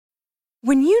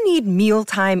When you need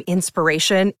mealtime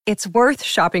inspiration, it's worth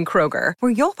shopping Kroger,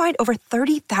 where you'll find over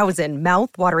 30,000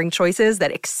 mouth-watering choices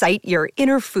that excite your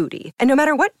inner foodie. And no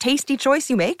matter what tasty choice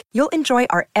you make, you'll enjoy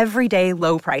our everyday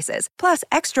low prices, plus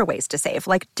extra ways to save,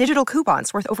 like digital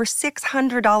coupons worth over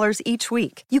 $600 each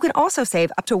week. You can also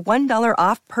save up to $1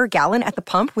 off per gallon at the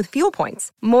pump with fuel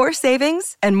points. More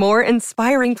savings and more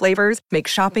inspiring flavors make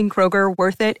shopping Kroger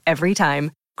worth it every time.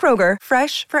 Kroger,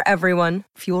 fresh for everyone.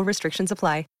 Fuel restrictions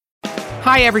apply.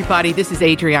 Hi, everybody. This is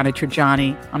Adriana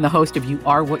Trajani. I'm the host of You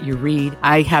Are What You Read.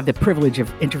 I have the privilege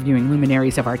of interviewing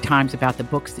luminaries of our times about the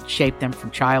books that shaped them from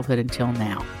childhood until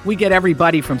now. We get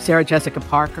everybody from Sarah Jessica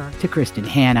Parker to Kristen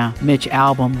Hanna, Mitch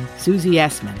Albom, Susie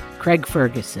Essman, Craig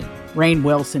Ferguson, Rainn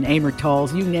Wilson, Amor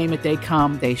Tolls, you name it, they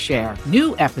come, they share.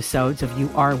 New episodes of You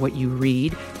Are What You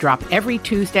Read drop every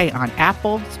Tuesday on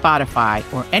Apple, Spotify,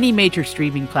 or any major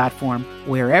streaming platform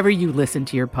wherever you listen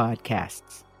to your podcasts.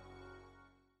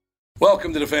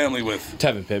 Welcome to the family with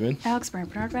Tevin Pittman, Alex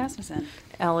Bernard Rasmussen.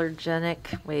 Allergic.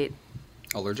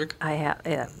 Allergic. I have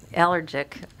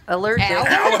allergic. Allergic. Allergic.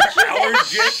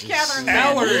 Allergic.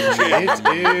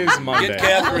 It is Monday. Get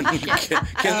Catherine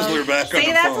Kinsler back on the phone.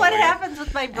 See, that's what happens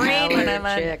with my brain when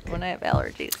I have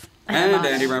allergies. And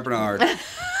Andy Rampernard.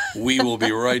 We will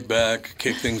be right back,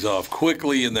 kick things off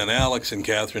quickly, and then Alex and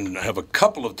Catherine have a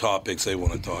couple of topics they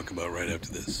want to talk about right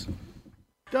after this.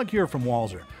 Doug here from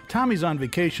Walser. Tommy's on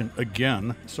vacation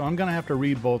again, so I'm going to have to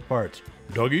read both parts.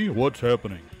 Dougie, what's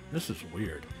happening? This is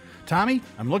weird. Tommy,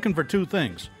 I'm looking for two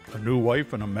things. A new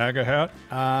wife and a MAGA hat?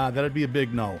 That'd be a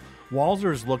big no.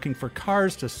 Walser is looking for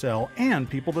cars to sell and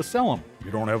people to sell them.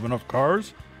 You don't have enough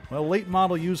cars? Well, late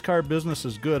model used car business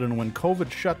is good, and when COVID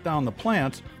shut down the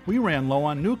plants, we ran low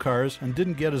on new cars and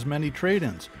didn't get as many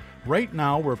trade-ins. Right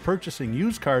now, we're purchasing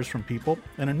used cars from people,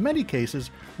 and in many cases,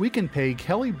 we can pay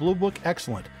Kelley Blue Book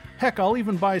excellent. Heck, I'll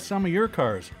even buy some of your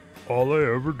cars. All I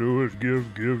ever do is give.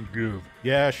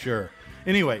 Yeah, sure.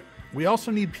 Anyway, we also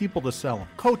need people to sell them.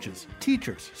 Coaches,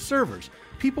 teachers, servers.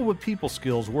 People with people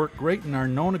skills work great in our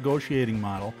no negotiating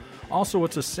model. Also,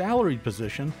 it's a salaried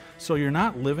position, so you're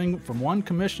not living from one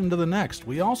commission to the next.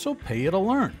 We also pay you to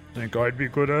learn. Think I'd be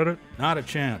good at it? Not a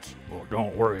chance. Well,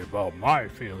 don't worry about my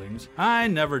feelings. I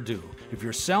never do. If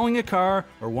you're selling a car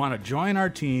or want to join our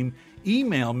team,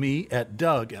 email me at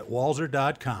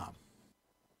doug@walser.com.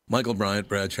 Michael Bryant,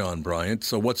 Bradshaw and Bryant.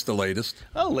 So what's the latest?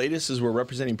 Well, the latest is we're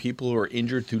representing people who are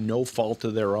injured through no fault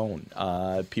of their own.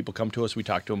 People come to us. We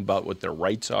talk to them about what their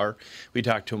rights are. We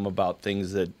talk to them about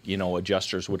things that,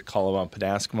 adjusters would call them up and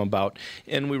ask them about.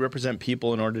 And we represent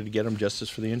people in order to get them justice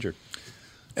for the injured.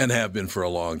 And have been for a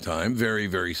long time. Very,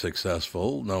 very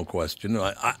successful, no question.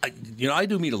 I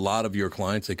do meet a lot of your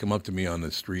clients. They come up to me on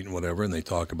the street and whatever, and they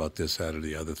talk about this, that, or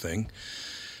the other thing.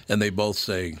 And they both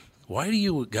say, why do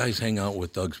you guys hang out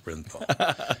with Doug Sprinthal?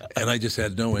 And I just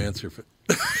had no answer for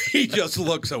He just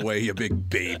looks away, you big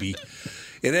baby.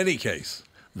 In any case,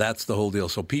 that's the whole deal.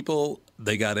 So people,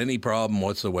 they got any problem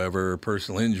whatsoever,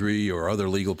 personal injury or other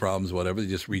legal problems, whatever, they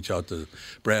just reach out to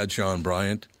Bradshaw and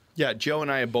Bryant. Yeah, Joe and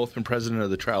I have both been president of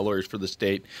the trial lawyers for the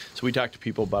state, so we talk to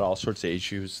people about all sorts of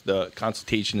issues. The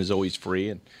consultation is always free,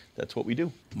 and that's what we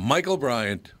do. Michael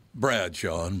Bryant,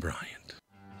 Bradshaw and Bryant.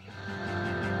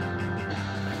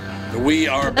 We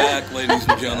are back, ladies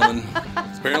and gentlemen.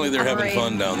 Apparently they're having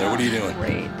fun down there. What are you doing?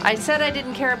 Great. I said I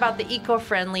didn't care about the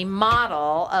eco-friendly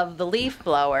model of the leaf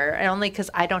blower, only because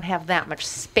I don't have that much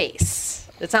space.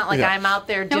 It's not like I'm out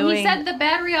there doing... No, he said the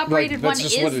battery-operated one is the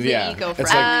eco-friendly. It's because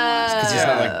it's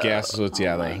not like gas, so it's,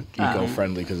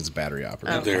 eco-friendly because it's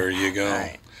battery-operated. Okay. There you go. All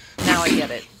right. Now I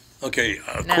get it. Okay,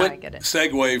 Now quick I get it.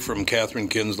 segue from Catherine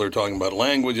Kinsler talking about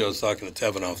language. I was talking to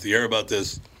Tevin off the air about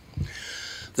this.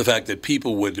 The fact that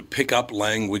people would pick up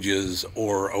languages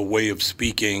or a way of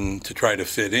speaking to try to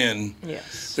fit in.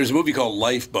 Yes. There's a movie called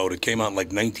Lifeboat. It came out in like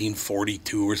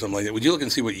 1942 or something like that. Would you look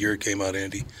and see what year it came out,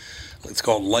 Andy? It's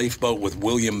called Lifeboat with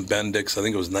William Bendix. I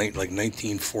think it was like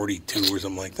 1942 or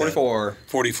something like that.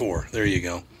 44. There you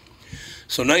go.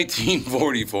 So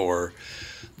 1944,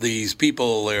 these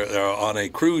people are on a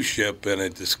cruise ship and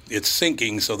it's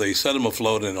sinking, so they set them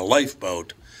afloat in a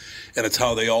lifeboat. And it's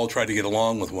how they all try to get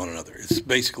along with one another. It's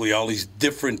basically all these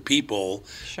different people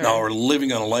now are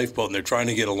living on a lifeboat and they're trying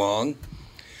to get along.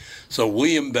 So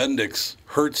William Bendix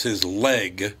hurts his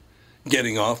leg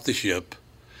getting off the ship,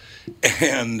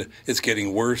 and it's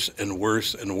getting worse and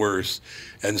worse and worse.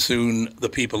 And soon the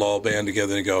people all band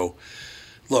together and go,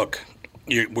 look,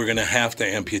 we're going to have to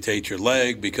amputate your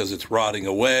leg because it's rotting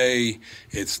away.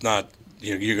 It's not,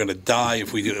 you're going to die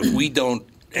if we don't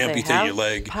amputate your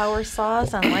leg. Power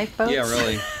saws on lifeboats? Yeah,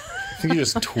 really. think you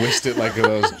just twist it like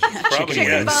those Probably,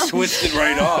 twist it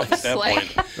right off at that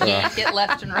point. Can't get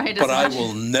left and right. But I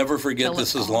will never forget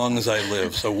this as long as I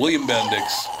live. So William Bendix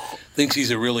thinks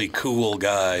he's a really cool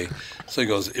guy. So he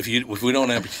goes, if we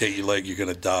don't amputate your leg, you're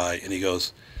going to die. And he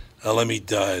goes, let me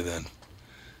die then.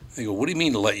 They go, what do you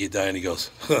mean to let you die? And he goes,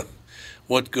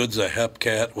 what good's a hep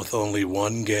cat with only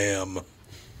one gam?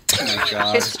 Oh my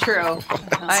God. It's true.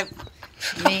 I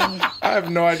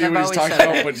have no idea what he's talking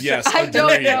about, but yes, I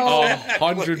don't know.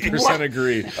 100%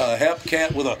 agree. A hep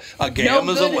cat with a gam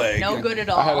as a leg. No good at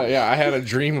all. I had a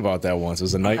dream about that once. It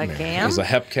was a nightmare. gam? It was a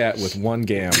hep cat with one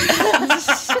gam.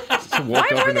 Why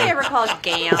were they ever called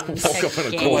gams? Woke up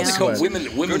in a Well, cold it's called sweat.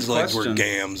 women's legs were question.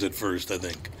 gams at first, I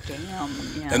think. Damn.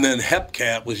 Yeah. And then hep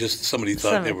cat was just somebody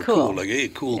thought they were cool. Like, hey,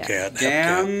 cool cat. Hep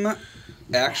cat. Gam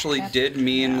actually did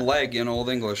mean leg in Old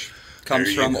English. Comes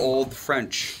There you from go. Old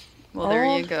French. Well, there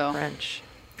you Old go. French.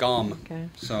 Gum. Okay.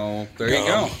 So there you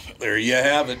go. There you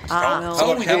have it. How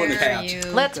So are we doing hep this?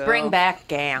 cat. Let's bring back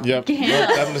gam. Yep. Gam.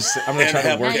 I'm going to try to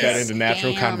hep work that cat. into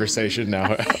natural Gam. conversation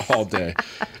now all day.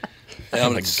 Yeah,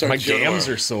 I'm gonna start My showing gams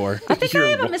tomorrow. are sore. I think I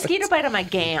have a mosquito bite on my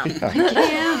gam.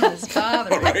 Gam is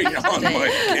bothering me. Right on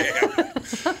my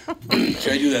gam.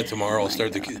 Should I do that tomorrow? I'll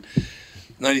start the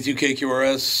 92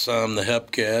 KQRS. I'm the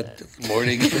hep cat.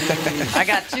 Morning. I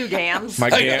got 2 gams. My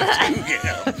I got 2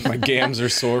 gams. My gams are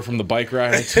sore from the bike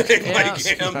ride. My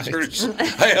gams are.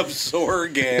 I have sore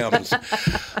gams.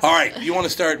 All right, you want to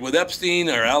start with Epstein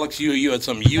or Alex? You had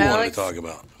something you wanted Alex? to talk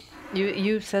about.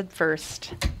 You said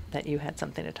first that you had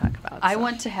something to talk about. I so.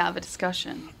 want to have a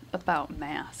discussion about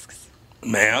masks.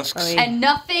 Masks. Oh, yeah. And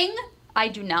nothing, I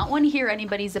do not want to hear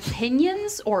anybody's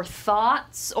opinions or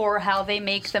thoughts or how they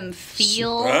make them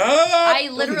feel. I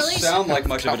literally. Sound like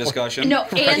much of a discussion. No,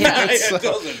 Andy. It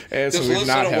doesn't. And so Just we've listen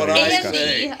not to had what a I discussion.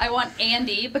 say. Andy, I want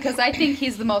Andy because I think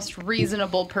he's the most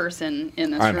reasonable person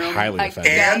in this I'm room. highly I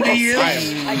offended. gotta Andy is?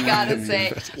 say, I gotta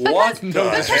say. What No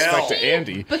the disrespect hell? to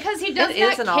Andy. Because he does It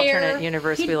not is an care. alternate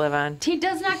universe we live on. He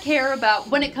does not care about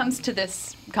when it comes to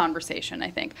this conversation, I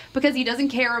think, because he doesn't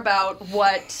care about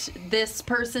what this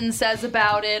person says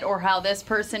about it or how this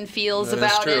person feels That is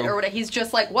about it true. or what. He's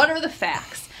just like, what are the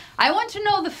facts? I want to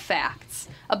know the facts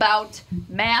about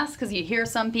masks because you hear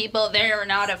some people, they're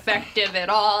not effective at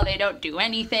all, they don't do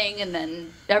anything, and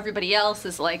then everybody else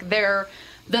is like, they're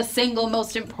the single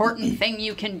most important thing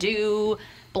you can do,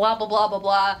 blah, blah, blah, blah,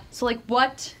 blah. So, like,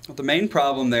 what The main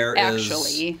problem there is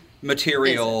actually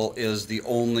material is the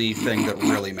only thing that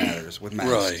really matters with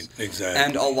masks. Right, exactly.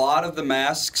 And a lot of the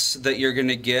masks that you're going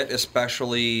to get,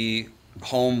 especially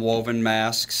home woven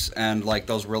masks and like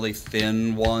those really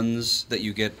thin ones that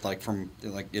you get like from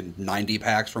like in 90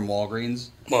 packs from Walgreens.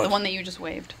 What? the one that you just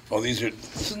waved? Oh, this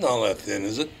isn't all that thin,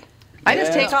 is it? I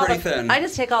just Yeah, take it's all pretty thin. I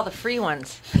just take all the free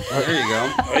ones. There you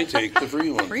go. I take the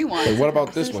free one. Free one. Hey, what about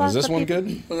this There's one? Is lots this of one people-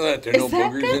 good? Look at that. There are no Is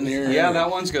that boogers good? in here. Yeah,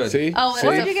 that one's good. See? Oh, See?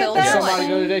 where'd you get that Somebody one?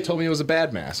 the other day told me it was a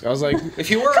bad mask. I was like,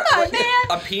 If you were on, like, man.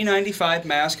 a P95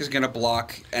 mask is going to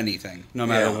block anything, no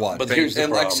matter Yeah, what. but here's the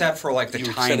problem. Except for like the you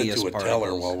send it tiniest to a particles.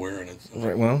 teller while wearing it.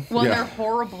 right, well, Well, yeah. they're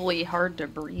horribly hard to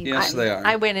breathe. Yes, they are.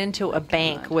 I went into a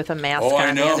bank with a mask Oh, I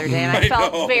on the know. other day, and I I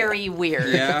felt know. very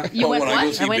weird. Yeah. You Well, went when I go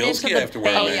what? see I went Bilski, into I the have to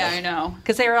wear a Oh bank. yeah, mask. I know.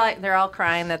 Because they're all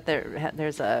crying that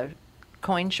there's a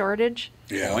coin shortage.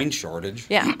 Yeah. Coin shortage.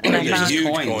 Yeah, and I There's There's a found, huge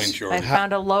coins. coin I shortage.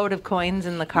 found a load of coins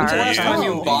in the car. When's the last time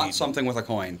you Oh. bought something with a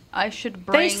coin? I should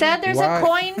bring. They said there's Why- a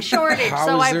coin shortage, How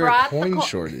so is I there a brought coin the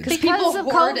shortage? because People of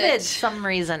hoard COVID. it. Some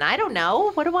reason I don't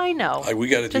know. What do I know? We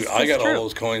got to do. Just I got it's true. all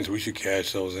those coins. We should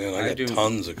cash those in. I got do.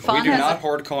 tons of Fawn coins. We do has not a-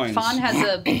 hoard coins. Fawn has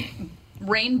a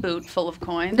rain boot full of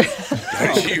coins,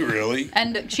 Does she really?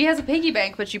 and she has a piggy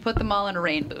bank, but she put them all in a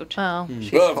rain boot. Oh,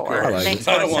 she's Well, of poor. course. like Makes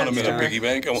I more don't want them sense in a to her. piggy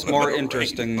bank. I want It's them more in a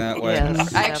interesting that way.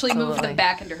 Yes, I actually moved absolutely. them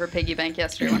back into her piggy bank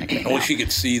yesterday when I came Well, out. she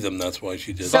could see them. That's why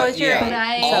she did So that. is your But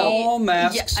I- all Yeah,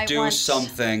 masks I do want-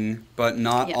 something, but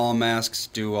not Yeah. all masks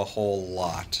do a whole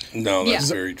lot. No, that's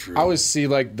Yeah. very true. I always see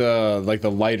like the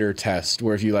lighter test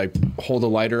where if you like hold a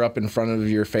lighter up in front of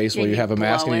your face while Yeah, you have a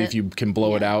mask blow and it. if you can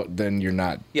blow it out, then you're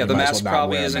not. Yeah, you the might as mask well not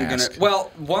probably wear a isn't going mask. to.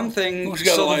 Well, one thing. Who's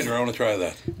got so a lighter? I want to try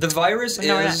that. The virus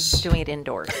No, we're not is. doing it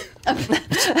indoors. A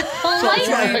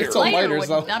lighter, It's all lighters, would-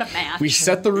 though. not a match. We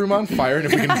set the room on fire, and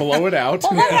if we can blow it out,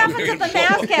 Well, what happens if the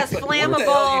mask has What the hell are you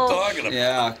flammable? talking about?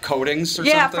 Yeah, coatings or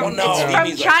Yeah, something. from, no, it's he from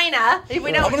means like- China. We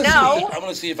I'm don't gonna know. I'm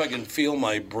going to see if I can feel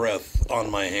my breath on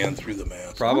my hand through the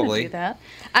mask. I wanna Probably. do that.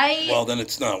 Well, then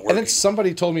it's not and working. then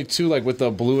somebody told me too, like with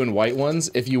the blue and white ones,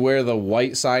 if you wear the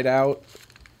white side out,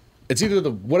 it's either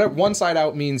one side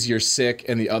out means you're sick,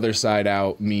 and the other side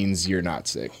out means you're not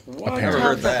sick. Never Apparently.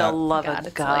 heard For the that. love God, of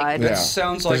it's God. like- That Yeah.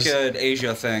 sounds like There's- an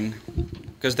Asia thing.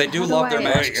 Because they do love their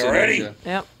masks. You ready?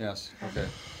 Yep. Yes. Okay.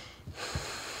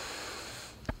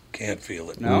 Can't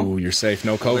feel it. No? Ooh, you're safe.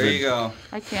 No COVID. There you go.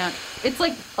 I can't. It's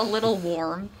like a little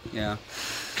warm. Yeah.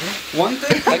 One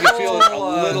thing I can feel it a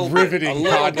little riveting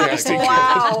podcasting.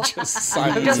 Wow. Just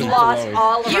silence Just and lost blowing.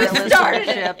 all of our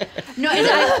listenership.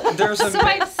 No, so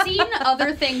I've seen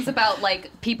other things about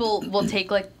like people will take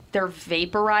like their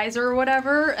vaporizer or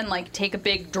whatever and like take a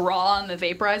big draw on the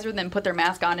vaporizer and then put their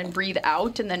mask on and breathe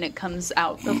out and then it comes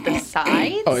out of the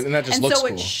sides. Oh, and that just looks so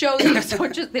cool. it shows so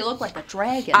it just, they look like a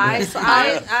dragon. I saw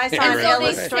And an so they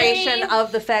illustration say-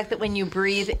 of the fact that when you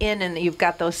breathe in and you've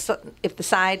got those, if the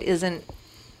side isn't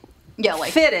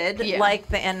like fitted yeah. like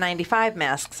the N95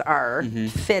 masks are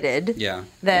fitted, Yeah.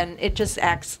 then it just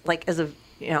acts like as a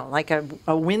like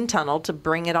a wind tunnel to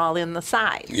bring it all in the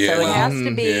side. Yeah. So it has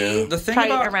to be The thing tight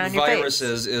about around your face.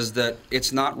 viruses is that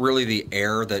it's not really the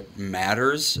air that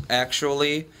matters,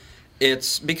 actually.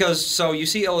 It's because, so you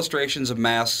see illustrations of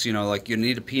masks, like you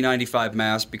need a P95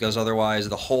 mask because otherwise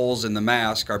the holes in the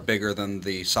mask are bigger than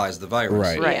the size of the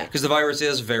virus. Right. Because the virus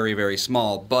is very, very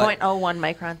small. But 0.01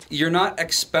 microns. you're not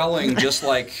expelling just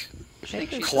like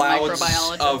clouds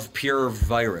of pure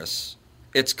virus.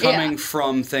 It's coming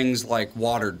from things like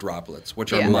water droplets,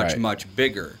 which are much, much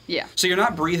bigger. Yeah. So you're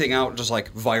not breathing out just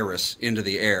like virus into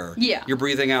the air. Yeah. You're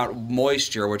breathing out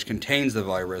moisture, which contains the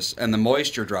virus, and the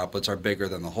moisture droplets are bigger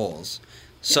than the holes.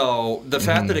 So the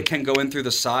fact that it can go in through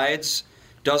the sides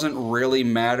doesn't really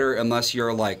matter unless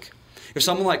you're like, if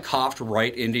someone like coughed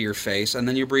right into your face and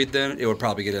then you breathed in, it would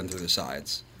probably get in through the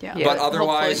sides. Yeah. But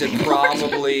otherwise, it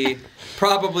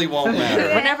probably won't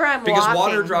matter. Whenever I'm because walking,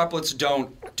 water droplets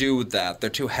don't do that. They're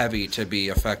too heavy to be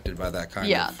affected by that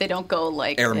kind of. they don't go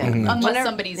like air movement. unless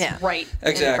somebody's right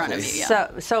in front of you.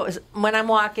 Yeah. So when I'm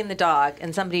walking the dog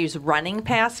and somebody's running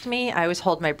past me, I always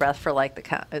hold my breath for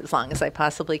like as long as I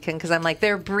possibly can because I'm like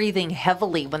they're breathing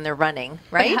heavily when they're running,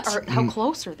 right? How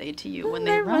close are they to you when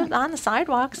they're they run? on the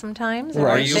sidewalk sometimes.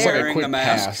 Are you wearing a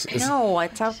mask? No,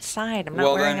 it's outside. I'm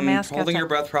not wearing a mask. Holding your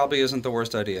breath probably isn't the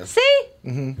worst idea.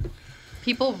 See?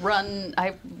 People run.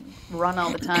 I run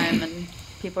all the time, and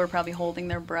people are probably holding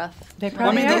their breath. They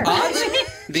probably are.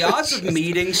 The odds of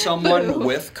meeting someone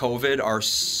with COVID are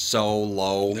so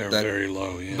low. They're very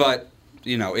low, yeah. But,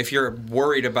 if you're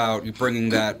worried about bringing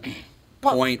that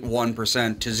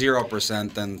 0.1% to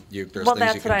 0%, then there's things you can do.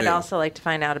 That's what I'd also like to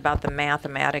find out about the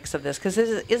mathematics of this, because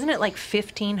isn't it like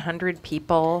 1,500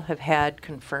 people have had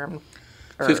confirmed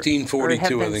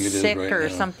 1542, I think it is sick right or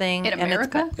now. something In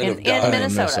America? in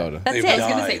Minnesota. That's They've it. I was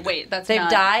going to say, wait, that's They've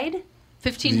not... died.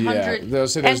 1,500. Yeah,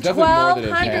 there's And definitely more than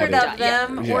 1,200 have of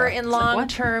them were in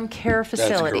long-term care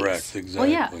facilities. That's correct, exactly. Well,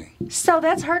 yeah. So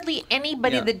that's hardly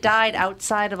anybody that died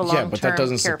outside of a long-term care but that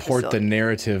doesn't support facility. the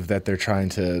narrative that they're trying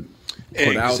to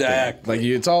put out there. Exactly. Like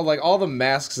it's all like all the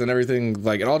masks and everything.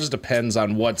 Like it all just depends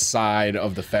on what side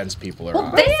of the fence people are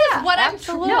on. This is what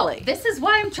absolutely. this is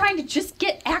why I'm trying to just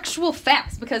get actual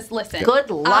facts because listen. Good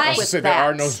luck with So that. there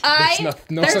are no There's such no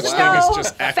thing as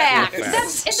just facts. actual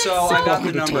facts. So I got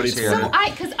the numbers here. So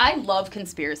because I love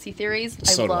conspiracy theories.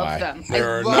 So I do love I. them. There I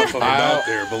are love enough of them out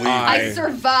there, believe me. I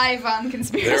survive on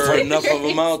conspiracy There are enough of theories.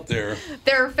 them out there.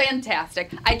 They're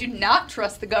fantastic. I do not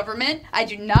trust the government. I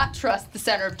do not trust the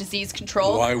Center of Disease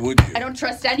Control. Why would you? I don't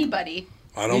trust anybody.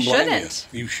 I don't You blame shouldn't.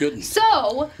 you. You shouldn't.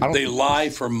 So, They lie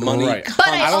for money. Right. but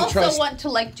I don't also trust- want to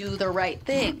like do the right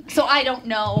thing. So I don't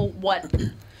know what.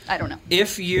 I don't know.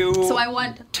 If you So I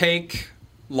want take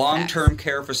long-term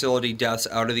care facility deaths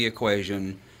out of the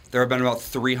equation, there have been about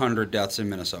 300 deaths in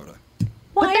Minnesota,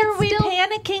 Why that's are we still-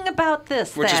 panicking about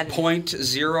this which then? is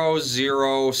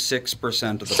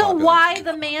 0.006% of the So population. why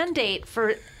the mandate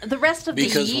for the rest of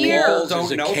Because the year? Walls Don't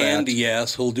is a know that. candy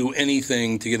ass who'll do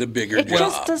anything to get a bigger It job.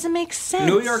 just doesn't make sense.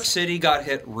 New York City got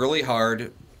hit really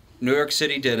hard. New York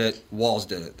City did it. Walls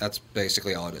did it. That's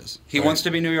basically all it is. He wants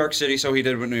to be New York City, so he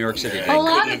did what New York City did. a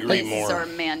lot couldn't of agree places more. are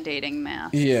mandating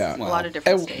masks. Yeah. A lot of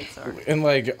different states are. And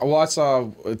like, well, I saw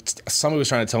somebody was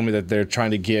trying to tell me that they're trying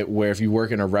to get where if you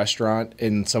work in a restaurant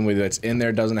and somebody that's in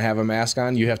there doesn't have a mask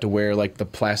on, you have to wear like the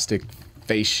plastic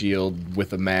face shield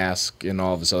with a mask and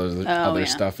all this other yeah.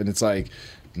 stuff. And it's like,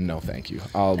 no, thank you.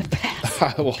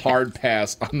 I will hard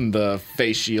pass on the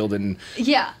face shield and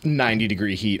Yeah.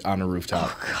 90-degree heat on a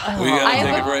rooftop. We gotta I take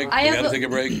have a break. I We have gotta a take a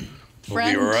break. We'll be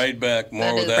friend right back. More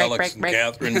that with is- Alex and break.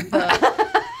 Catherine.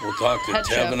 We'll talk to Head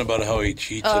chef Tevin about how he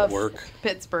cheats at work.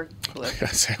 Pittsburgh.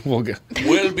 We'll go.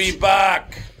 We'll be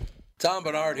back. Tom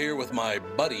Bernard here with my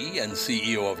buddy and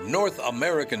CEO of North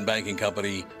American Banking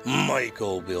Company,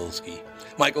 Michael Bilski.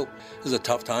 Michael, this is a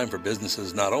tough time for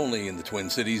businesses not only in the Twin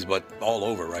Cities, but all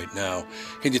over right now.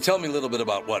 Can you tell me a little bit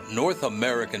about what North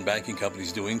American Banking Company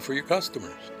is doing for your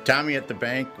customers? Tommy, at the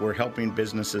bank, we're helping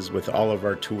businesses with all of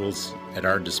our tools at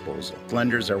our disposal.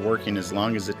 Lenders are working as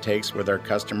long as it takes with our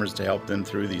customers to help them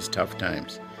through these tough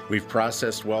times. We've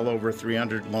processed well over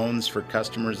 300 loans for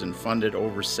customers and funded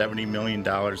over $70 million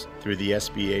through the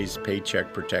SBA's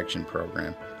Paycheck Protection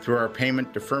Program. Through our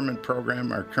payment deferment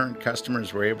program, our current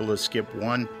customers were able to skip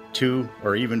 1, 2,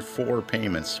 or even 4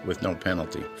 payments with no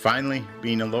penalty. Finally,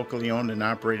 being a locally owned and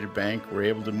operated bank, we're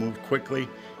able to move quickly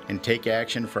and take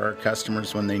action for our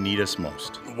customers when they need us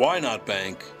most. Why not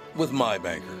bank with my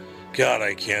banker? God,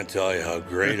 I can't tell you how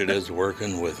great it is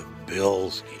working with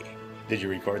Bilski. Did you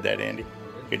record that, Andy?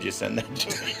 Could you send that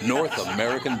to me? North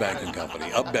American Banking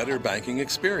Company, a better banking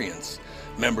experience.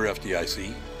 Member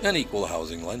FDIC, an equal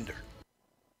housing lender.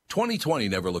 2020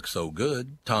 never looked so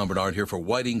good. Tom Bernard here for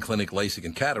Whiting Clinic LASIK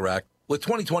and Cataract. With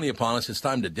 2020 upon us, it's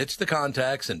time to ditch the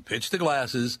contacts and pitch the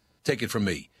glasses. Take it from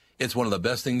me. It's one of the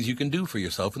best things you can do for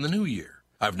yourself in the new year.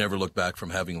 I've never looked back from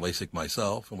having LASIK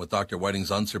myself, and with Dr.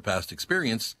 Whiting's unsurpassed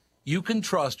experience, you can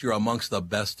trust you're amongst the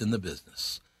best in the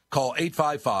business. Call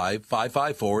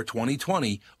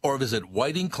 855-554-2020 or visit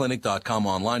whitingclinic.com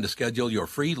online to schedule your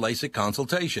free LASIK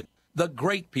consultation. The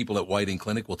great people at Whiting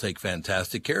Clinic will take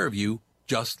fantastic care of you,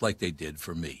 just like they did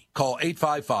for me. Call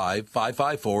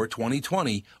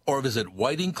 855-554-2020 or visit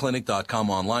whitingclinic.com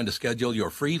online to schedule your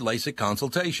free LASIK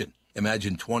consultation.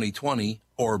 Imagine 2020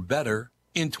 or better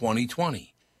in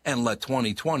 2020. And let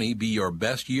 2020 be your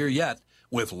best year yet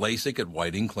with LASIK at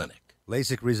Whiting Clinic.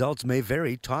 LASIK results may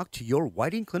vary. Talk to your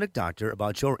Whiting Clinic doctor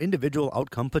about your individual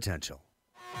outcome potential.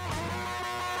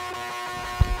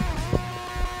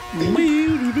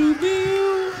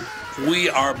 We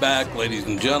are back, ladies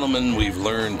and gentlemen. We've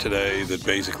learned today that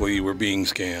basically we're being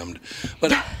scammed.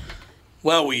 But,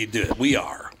 well, we did. We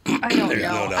are. I don't There's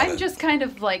know. no doubt I'm just kind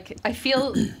of like, I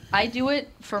feel I do it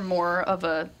for more of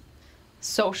a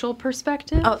social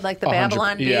perspective. Oh, like the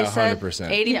Babylon Bee said,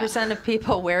 100%. 80% of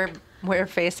people wear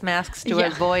face masks to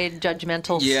avoid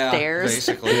judgmental stares.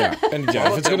 Basically. Yeah. And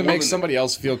if it's going to make somebody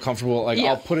else feel comfortable, like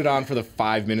I'll put it on for the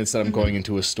 5 minutes that I'm going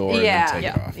into a store and then take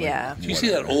it off. Yeah. Did you see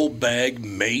that old bag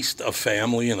maced a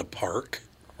family in a park?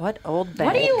 What old bag?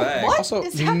 What do you? What? Also,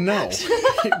 is no.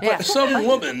 But some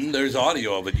woman, there's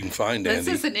audio of it you can find, This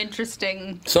Andy. is an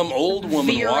interesting. Some old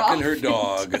woman veer walking off her into-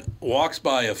 dog, walks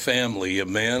by a family, a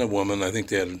man, a woman, I think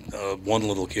they had one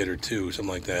little kid or two,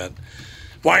 something like that.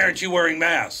 Why aren't you wearing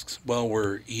masks? Well,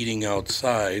 we're eating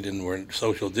outside and we're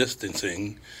social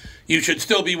distancing. You should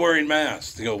still be wearing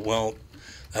masks. They go, well,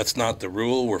 that's not the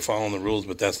rule. We're following the rules,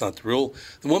 but that's not the rule.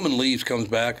 The woman leaves, comes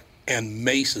back, and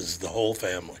maces the whole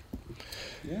family.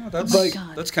 Yeah, that's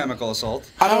that's chemical assault.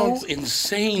 How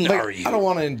insane are you? I don't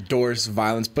want to endorse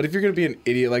violence, but if you're going to be an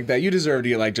idiot like that, you deserve to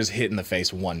get just hit in the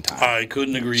face one time. I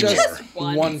couldn't agree Just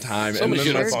more. one time, Somebody and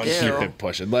then should let's have keep it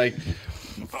pushing. Like,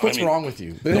 what's wrong with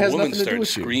you? It has woman nothing to do started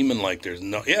with you. screaming like there's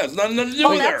no. Yeah, it's nothing to do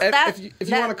with her. If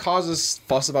you want to cause a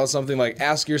fuss about something, like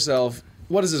ask yourself,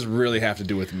 what does this really have to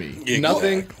do with me? Exactly.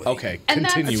 Nothing. Okay, And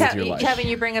continue with your life. Kevin,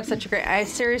 you bring up such a great.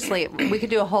 Seriously, we could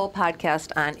do a whole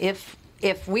podcast on if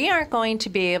we aren't going to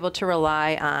be able to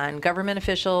rely on government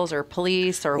officials or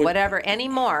police or whatever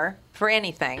anymore for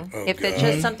anything, if it's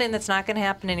just something that's not going to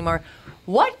happen anymore,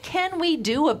 what can we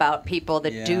do about people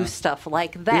that do stuff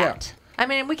like that? I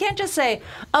mean, we can't just say,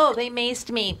 "Oh, they maced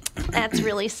me. That's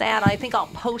really sad. I think I'll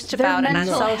post about it on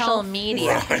mental social health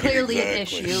media." is clearly an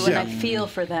issue, and I feel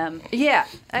for them. Yeah,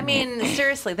 I mean,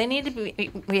 seriously, they need to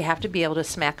be. We have to be able to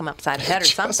smack them upside the head or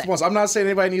something. Once. I'm not saying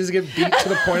anybody needs to get beat to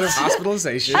the point of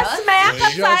hospitalization. A smack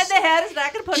upside the head is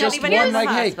not going to put Just anybody one, in the like,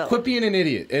 hey, hospital. quit being an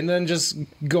idiot, and then just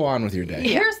go on with your day.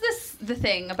 Here's the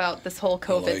thing about this whole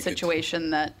COVID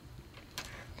situation that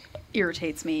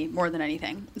irritates me more than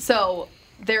anything. So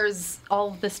there's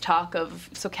all this talk of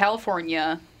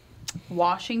California,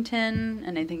 Washington,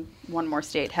 and I think one more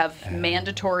state have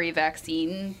mandatory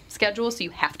vaccine schedules, so you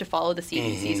have to follow the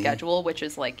CDC schedule, which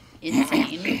is like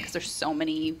insane because there's so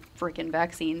many freaking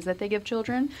vaccines that they give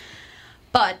children.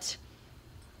 But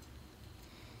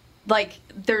like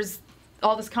there's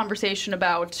all this conversation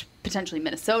about potentially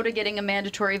Minnesota getting a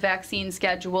mandatory vaccine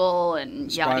schedule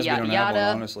and yada, yada,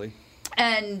 yada. Honestly.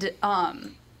 And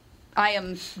I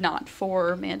am not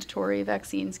for mandatory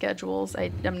vaccine schedules. I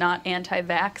am not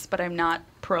anti-vax, but I'm not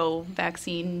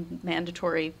pro-vaccine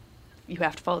mandatory. You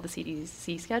have to follow the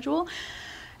CDC schedule.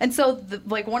 And so,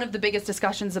 one of the biggest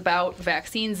discussions about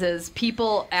vaccines is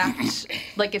people act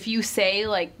like if you say,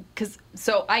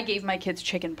 so I gave my kids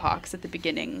chicken pox at the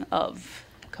beginning of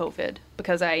COVID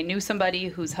because I knew somebody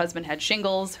whose husband had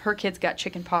shingles. Her kids got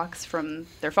chicken pox from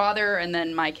their father, and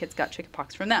then my kids got chicken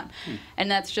pox from them. And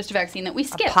that's just a vaccine that we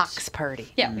skipped. A pox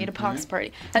party. Yeah, we had a pox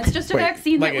party. That's just a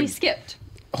vaccine that we skipped.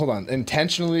 Hold on,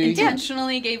 intentionally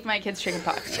gave my kids chicken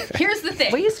pox. Here's the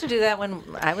thing. We used to do that when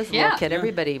I was a little kid.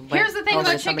 Everybody went Here's the thing over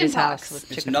about to somebody's chicken house pox. with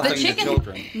It's chicken nothing pox. to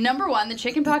children. Number one, the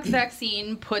chickenpox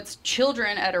vaccine puts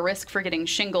children at a risk for getting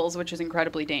shingles, which is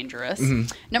incredibly dangerous.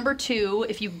 Number two,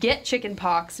 if you get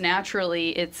chickenpox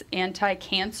naturally, it's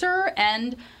anti-cancer,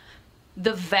 and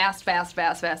the vast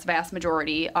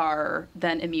majority are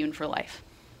then immune for life.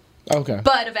 Okay.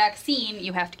 But a vaccine,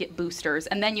 you have to get boosters,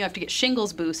 and then you have to get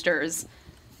shingles boosters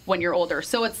when you're older.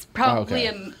 So it's probably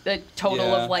a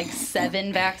total of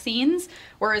 7 vaccines,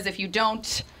 whereas if you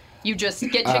don't, you just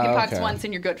get chickenpox once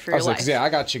and you're good for your life. I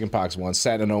got chickenpox once,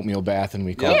 sat in an oatmeal bath, and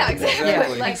we called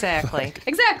it. Exactly.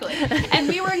 And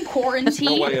we were in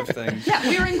quarantine. No way of things. Yeah,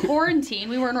 we were in quarantine.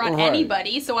 We weren't around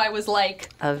anybody, so I was like,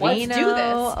 let's do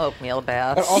this. Oatmeal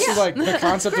bath. Also, the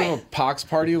concept of a pox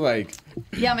party,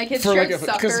 yeah, my kids shared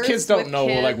suckers because kids don't know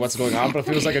kids. what's going on. But if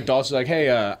it was adults, you're like,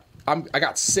 hey, I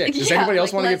got sick. Does Yeah, anybody else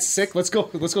like, want to get let's- sick? Let's go.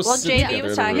 Well, sit JP together.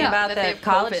 was talking about that they that have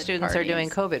college COVID students are doing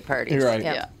parties. COVID parties. You're right.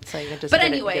 Yeah. So you can just But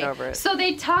get anyway, get over it. so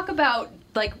they talk about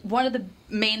one of the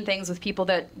main things with people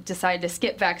that decide to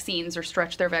skip vaccines or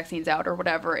stretch their vaccines out or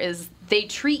whatever is they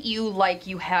treat you like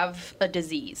you have a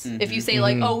disease. If you say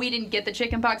oh, we didn't get the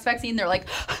chickenpox vaccine, they're like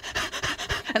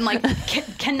and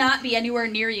cannot be anywhere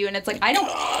near you, and it's like I don't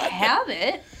have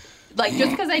it.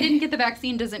 Just because I didn't get the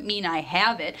vaccine doesn't mean I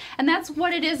have it. And that's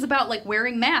what it is about,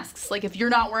 wearing masks. If you're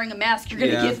not wearing a mask, you're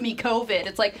going to give me COVID.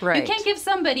 It's you can't give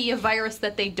somebody a virus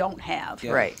that they don't have.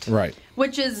 Yeah. Right.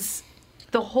 Which is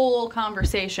the whole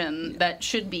conversation that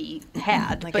should be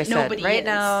had. Like but I said, nobody right is.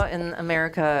 now in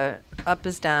America, up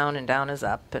is down and down is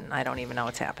up, and I don't even know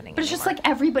what's happening But it's just anymore.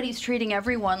 everybody's treating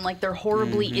everyone like they're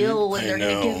horribly ill, and I they're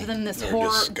going know. to give them this They're horror,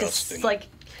 disgusting. this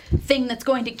thing that's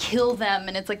going to kill them.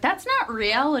 And it's that's not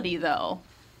reality, though,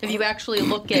 if you actually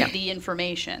look at the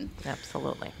information.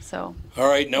 Absolutely. So, All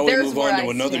right, now we There's move where on I to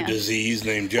another stand. disease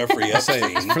named Jeffrey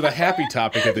Epstein. For the happy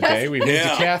topic of the day, we moved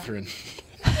Yeah. to Catherine.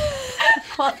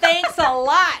 Well, thanks a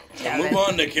lot, Kevin. Move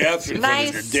on to Catherine.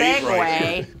 Nice for your date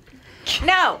writer. segue.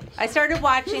 No, I started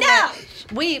watching that.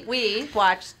 We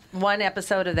watched one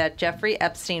episode of that Jeffrey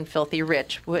Epstein Filthy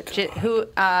Rich, who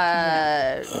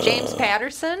James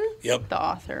Patterson, Yep. the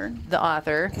author. the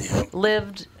author,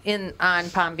 lived on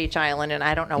Palm Beach Island, and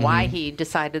I don't know why he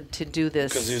decided to do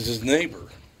Because this. he's his neighbor.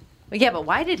 Yeah, but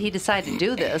why did he decide to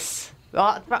do this?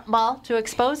 Well, to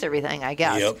expose everything, I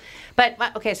guess. Yep. But,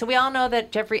 okay, so we all know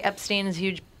that Jeffrey Epstein is a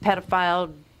huge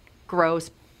pedophile,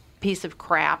 gross piece of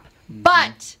crap.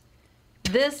 But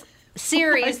this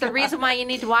series, the reason why you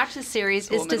need to watch this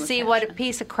series is to see what a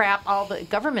piece of crap all the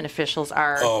government officials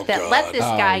are that let this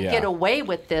guy get away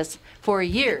with this for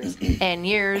years and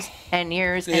years and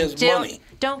years. He and has money.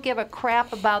 Don't give a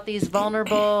crap about these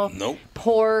vulnerable, Nope.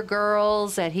 poor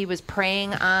girls that he was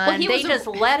preying on. Well, he they was a- just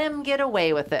let him get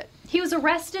away with it. He was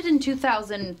arrested in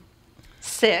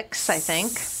 2006, I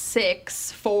think.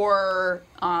 For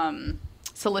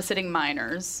soliciting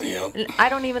minors. Yep. I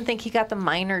don't even think he got the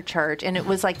minor charge. And it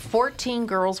was 14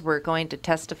 girls were going to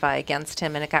testify against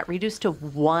him, and it got reduced to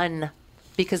 1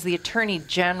 because the attorney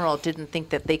general didn't think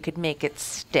that they could make it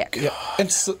stick. Yeah.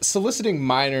 And soliciting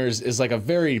minors is a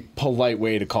very polite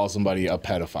way to call somebody a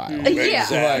pedophile.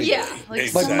 Exactly.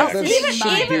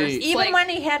 Soliciting Even minors. when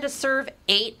he had to serve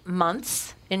 8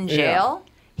 months in jail,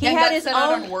 he And had got his sent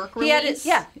out own on work he had release?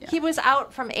 he was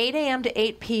out from 8 a.m. to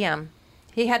 8 p.m.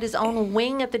 He had his own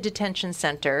wing at the detention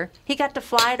center. He got to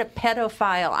fly to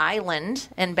Pedophile Island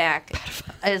and back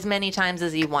as many times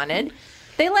as he wanted.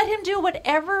 They let him do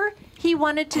whatever he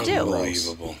wanted to do.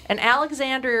 Unbelievable. And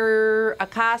Alexander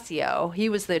Ocasio, he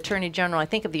was the Attorney General, I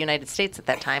think, of the United States at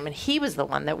that time, and he was the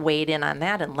one that weighed in on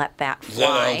that and let that Is that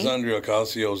fly. Alexandria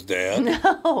Ocasio's dad?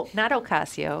 No, not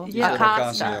Ocasio. Yeah.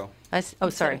 Acosta. Ocasio.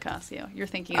 Sorry. Ocasio. You're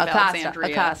thinking of Acosta.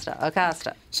 Alexandria.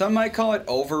 Acosta. Some might call it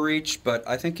overreach, but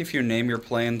I think if you name your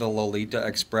plane the Lolita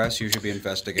Express, you should be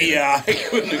investigated. Yeah, I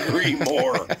couldn't agree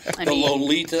more. The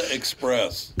Lolita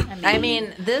Express. I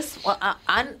mean, this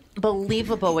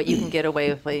unbelievable what you can get away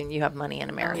with when you have money in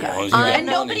America. As long as you got And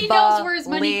nobody knows where his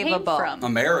money came Unbelievable. from.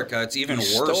 America, it's even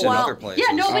He worse stole in it. other places.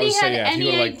 Yeah, nobody would say, had if you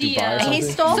any go to, Dubai or idea. something. He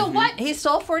stole. So what? He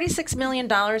stole $46 million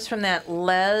from that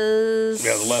Les.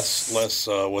 Yeah, Les,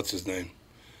 what's his name?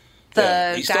 The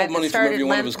Yeah, he stole guy money that from started every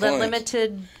one of his the clients.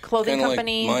 limited clothing Kinda like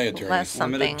company. my attorney. Les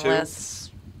something. Limited too? Les.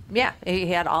 Yeah, he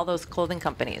had all those clothing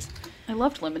companies. I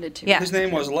loved Limited too. Yeah. His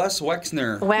name was Les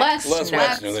Wexner. Les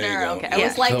Wexner, there you go. Okay. I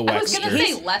was like, I was gonna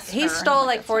say Lesnar. He stole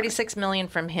like $46 million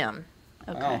from him.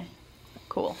 Okay.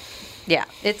 Cool. Yeah,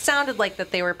 it sounded like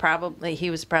that they were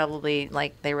probably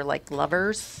like they were like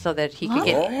lovers, so that he could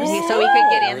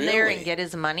get in there and get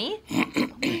his money.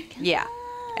 Yeah.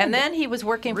 And then he was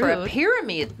working for a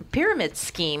pyramid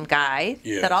scheme guy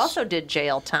that also did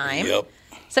jail time. Yep.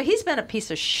 So he's been a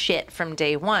piece of shit from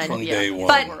day one. From day one.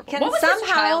 But What was his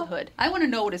childhood? I want to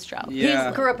know what his childhood. He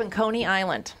grew up in Coney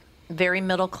Island. Very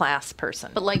middle class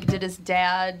person. But like, did his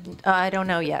dad? I don't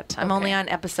know yet. I'm only on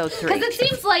episode 3. Because it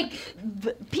seems like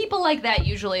people like that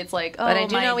usually it's like, oh, but I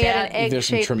do know he had an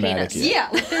egg-shaped penis. Yeah,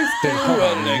 like there's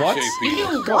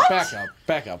What?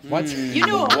 Back up. What? You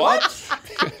knew what?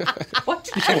 What?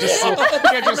 You can't just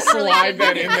slide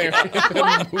that in there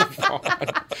and move on.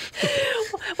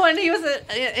 When he was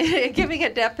giving a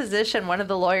deposition, one of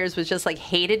the lawyers was just like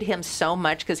hated him so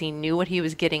much because he knew what he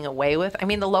was getting away with. I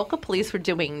mean, the local police were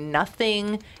doing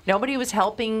nothing. Nobody was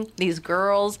helping these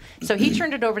girls. So he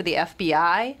turned it over to the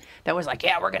FBI that was like,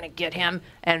 yeah, we're going to get him.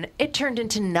 And it turned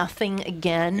into nothing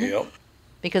again. Yep.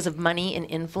 Because of money and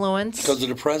influence. Because of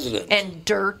the president. And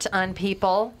dirt on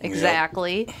people.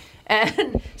 Exactly. Yep.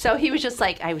 And so he was just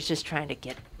like, I was just trying to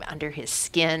get under his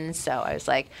skin. So I was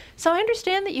like, so I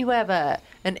understand that you have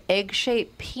an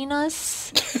egg-shaped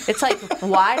penis. It's like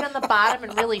wide on the bottom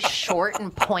and really short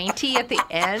and pointy at the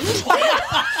end.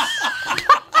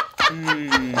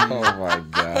 Oh, my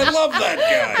God. I love that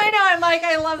guy. I know. I'm like,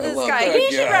 I love this guy.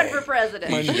 He should run for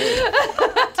president.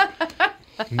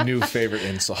 New favorite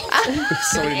insult.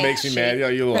 Somebody makes me mad.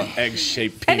 You little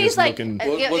egg-shaped penis and he's like, looking.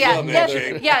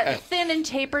 yeah, thin and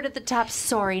tapered at the top.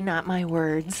 Sorry, not my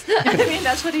words. I mean,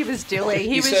 that's what he was doing.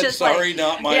 He was said, just sorry, like,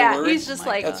 not my words. Yeah, he's just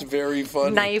like, that's very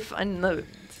funny. Knife on the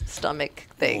stomach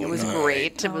thing. It was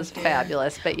great. It was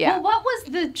fabulous. But yeah. Well, what was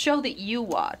the show that you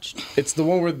watched? It's the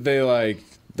one where they like,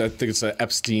 I think it's the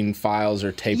Epstein files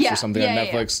or tapes or something on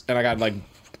Netflix, and I got like.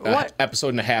 Episode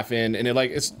and a half in, and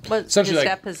it's essentially like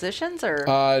depositions or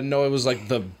no, it was like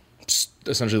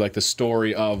essentially like the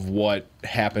story of what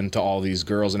happened to all these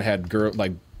girls, and it had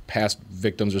past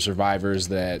victims or survivors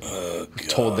that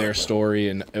told their story,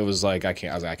 and it was like I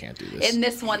can't do this. In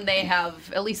this one, they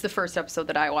have, at least the first episode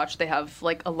that I watched, they have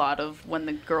like a lot of when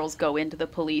the girls go into the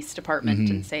police department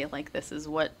and say like, this is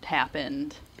what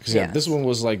happened. This one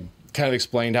was like kind of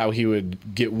explained how he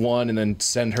would get one and then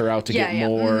send her out to get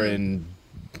more and.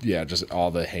 Yeah, just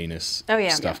all the heinous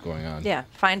stuff going on. Yeah,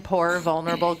 find poor,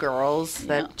 vulnerable girls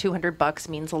that $200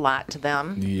 means a lot to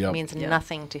them. It means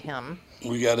nothing to him.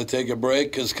 We got to take a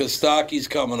break because Kostaki's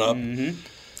coming up.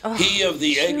 Mm-hmm. He of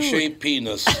the egg-shaped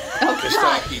penis.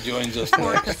 Kostaki joins us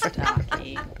next.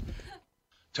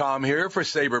 Tom here for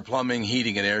Sabre Plumbing,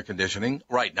 Heating, and Air Conditioning.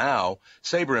 Right now,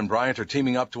 Sabre and Bryant are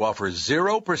teaming up to offer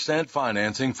 0%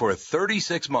 financing for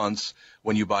 36 months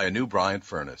when you buy a new Bryant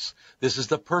furnace. This is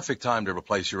the perfect time to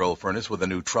replace your old furnace with a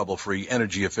new trouble-free,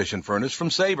 energy-efficient furnace from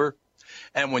Sabre.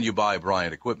 And when you buy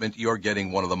Bryant equipment, you're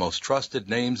getting one of the most trusted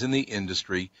names in the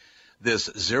industry. This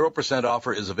 0%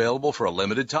 offer is available for a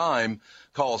limited time.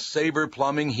 Call Sabre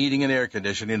Plumbing, Heating, and Air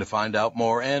Conditioning to find out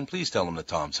more, and please tell them that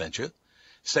Tom sent you.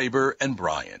 Sabre and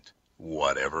Bryant,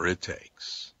 whatever it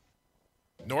takes.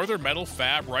 Northern Metal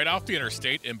Fab, right off the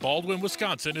interstate in Baldwin,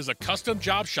 Wisconsin, is a custom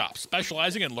job shop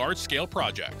specializing in large-scale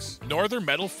projects. Northern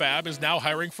Metal Fab is now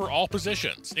hiring for all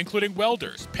positions, including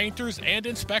welders, painters, and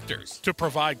inspectors, to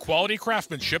provide quality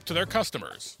craftsmanship to their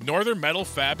customers. Northern Metal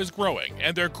Fab is growing,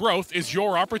 and their growth is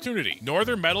your opportunity.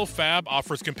 Northern Metal Fab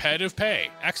offers competitive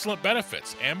pay, excellent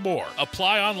benefits, and more.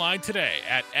 Apply online today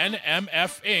at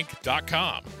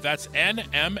nmfinc.com. That's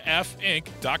nmfinc.com.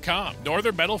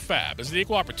 Northern Metal Fab is an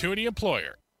equal opportunity employer.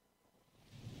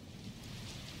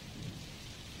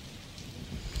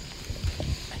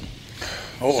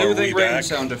 Soothing rain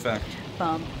sound effect.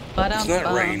 It's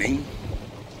not raining.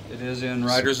 It is in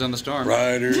Riders on the Storm.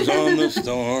 Riders on the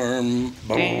Storm.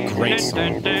 Great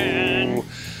song.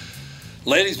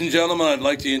 Ladies and gentlemen, I'd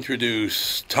like to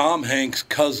introduce Tom Hanks'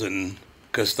 cousin,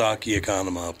 Kostaki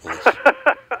Economopoulos.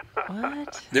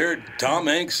 What? Tom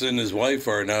Hanks and his wife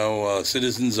are now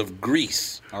citizens of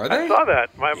Greece. Are they? I saw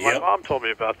that. My mom told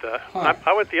me about that. Huh.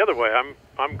 I went the other way.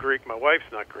 I'm Greek. My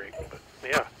wife's not Greek. But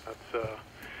yeah,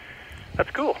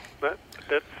 that's cool. That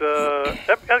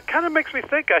kind of makes me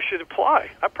think I should apply.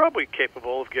 I'm probably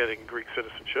capable of getting Greek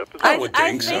citizenship. I would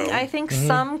think so. I think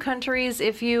some countries,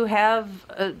 if you have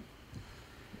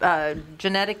a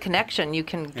genetic connection, you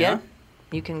can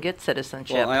get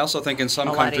citizenship. Well, I also think in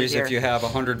some countries, if you have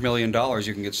 $100 million,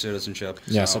 you can get citizenship.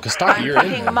 Yeah, so Kostaki, you're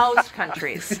in there. Most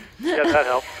countries. Yeah, that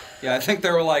helps. Yeah, I think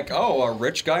they were like, oh, a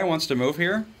rich guy wants to move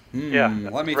here?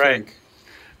 Let me think.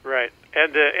 Right.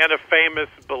 And a famous,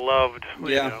 beloved,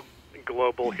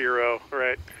 global hero,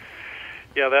 right?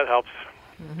 Yeah, that helps.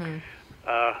 Mm-hmm.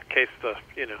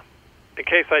 In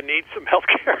case I need some health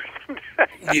care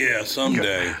someday. Yeah,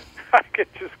 someday. I could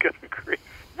just go to Greece.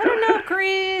 I don't know if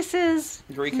Greece is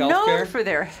Greek known healthcare? for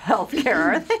their health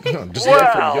care, are they? No, just eat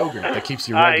it for yogurt. That keeps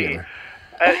you regular.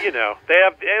 They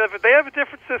have a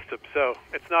different system, so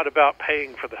it's not about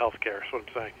paying for the health care, is what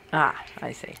I'm saying. Ah,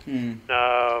 I see.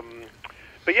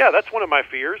 But yeah, that's one of my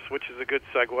fears, which is a good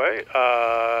segue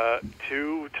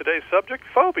to today's subject,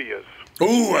 phobias.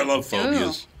 Ooh, I love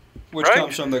phobias. Which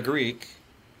comes from the Greek,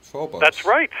 phobos. That's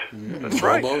right. That's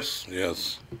right. Phobos,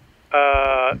 yes.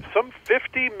 Some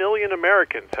 50 million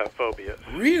Americans have phobias.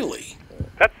 Really?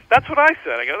 That's what I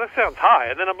said. I go, that sounds high.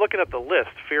 And then I'm looking at the list.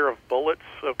 Fear of bullets.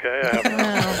 Okay.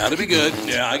 That'd be good.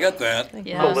 Yeah, I got that.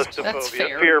 The list of phobias.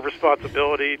 Fair. Fear of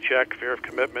responsibility, check. Fear of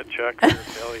commitment, check. Fear of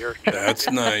failure, check. That's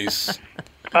nice.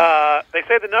 They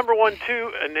say the number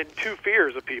two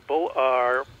fears of people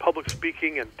are public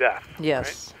speaking and death.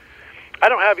 Yes. Right? I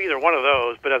don't have either one of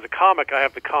those, but as a comic, I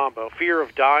have the combo. Fear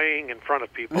of dying in front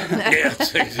of people.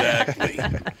 Yes, exactly.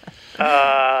 There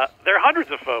are hundreds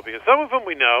of phobias. Some of them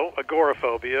we know.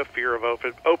 Agoraphobia, fear of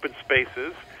open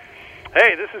spaces.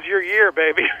 Hey, this is your year,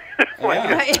 baby.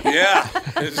 Yeah,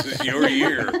 this is your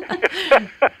year.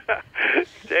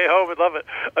 Stay home and love it.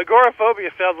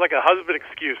 Agoraphobia sounds like a husband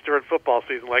excuse during football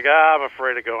season. Like, I'm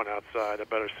afraid of going outside. I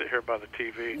better sit here by the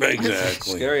TV.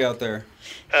 Exactly. Scary out there.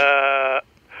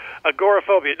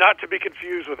 Agoraphobia, not to be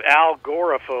confused with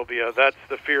algoraphobia. That's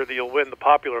the fear that you'll win the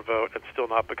popular vote and still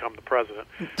not become the president.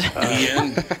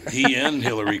 He and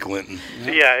Hillary Clinton.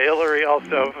 Yeah, Hillary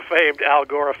also famed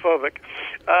algoraphobic.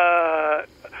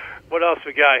 What else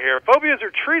we got here? Phobias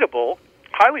are treatable,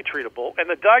 highly treatable, and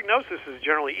the diagnosis is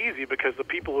generally easy because the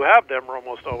people who have them are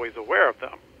almost always aware of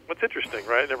them. What's interesting,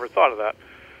 right? I never thought of that.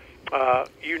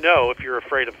 If you're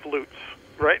afraid of flutes,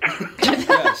 right?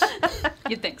 Yes.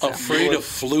 You'd think so. Afraid of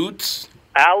flutes?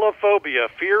 Allophobia,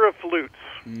 fear of flutes.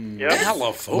 Yep.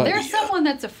 Allophobia. There's someone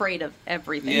that's afraid of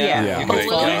everything. Yeah. You can find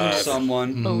Balloons.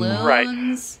 someone. Balloons. Right.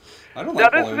 I don't Now,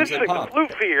 like this is balloons. They interesting. The pop.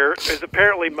 flute fear is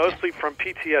apparently mostly from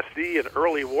PTSD and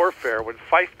early warfare when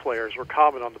fife players were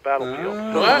common on the battlefield.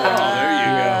 So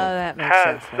that makes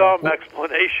has sense. some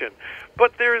explanation.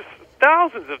 But there's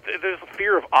thousands of... There's the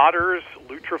fear of otters,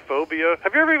 lutrophobia.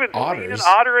 Have you ever even seen an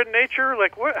otter in nature?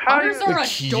 Like, what? How Otters do you... are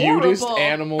Cutest adorable.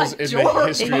 animals in the Adorable.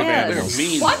 history of animals. They're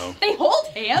mean, What? though. They hold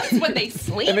hands when they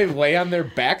sleep? And they lay on their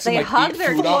backs They and hug eat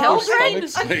their food off their children?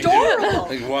 stomachs. Adorable.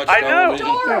 They watch I know. television.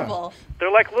 Adorable. They're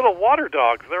like little water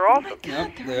dogs. They're awesome.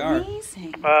 Yep, they They're are.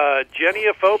 amazing.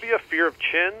 Geniophobia, fear of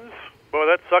chins. Boy,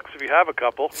 that sucks if you have a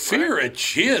couple. Fear of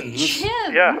chins?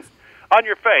 Chins. Yeah. On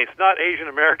your face, not Asian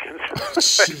Americans.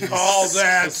 Oh,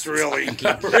 that's really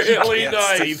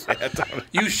nice.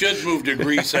 You should move to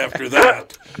Greece after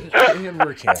that. And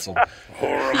we're canceled.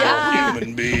 Horrible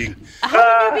human being.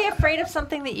 How can you be afraid of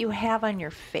something that you have on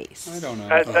your face? I don't know.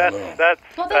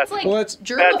 That's like Well, it's-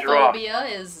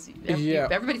 germophobia is Yeah.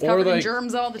 everybody's Or covered in like-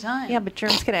 germs all the time. Yeah, but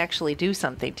germs can actually do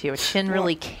something to you. A chin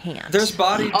really can't. There's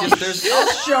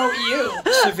I'll show you.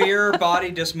 severe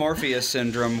body dysmorphia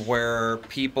syndrome where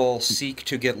people seek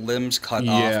to get limbs cut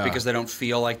Yeah. off because they don't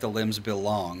feel like the limbs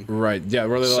belong. Right. Yeah.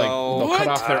 Where they're like, they'll cut What?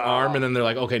 off their arm and then they're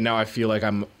like, okay, now I feel like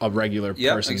I'm a regular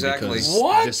Yep, person exactly. because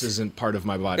What? this isn't part of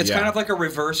my body. It's kind of like a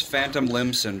reverse phantom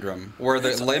limb syndrome, where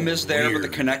the limb is there, but the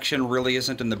weird. connection really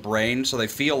isn't in the brain, so they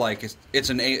feel like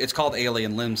it's called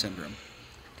alien limb syndrome.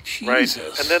 Right.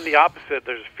 Jesus. And then the opposite,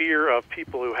 there's fear of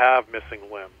people who have missing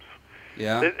limbs.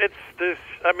 Yeah. It's this.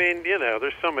 I mean,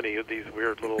 there's so many of these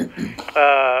weird little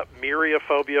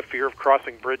myriaphobia, fear of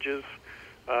crossing bridges.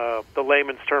 The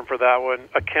layman's term for that one,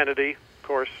 a Kennedy, of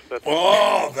course. That's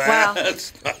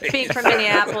that's nice. Being from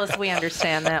Minneapolis, we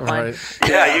understand that one. Right.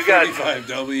 Yeah, you guys.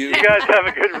 35W. You guys have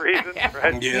a good reason,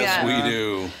 right? Yes, we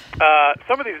do.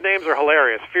 Some of these names are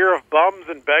hilarious. Fear of bums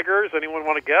and beggars. Anyone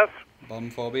want to guess?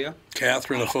 Bumphobia?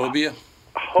 Catherine-ophobia?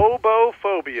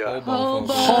 Hobophobia.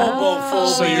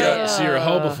 Hobophobia. So you're a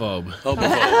hobophobe. What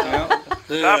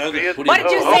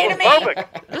did you say to me?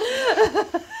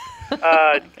 Homophobic.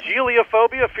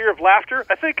 Geliophobia, fear of laughter.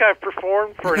 I think I've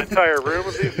performed for an entire room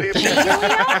of these people.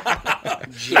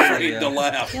 Afraid to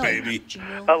laugh, baby.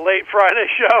 A late Friday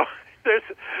show.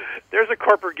 There's a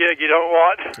corporate gig you don't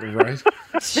want. Right.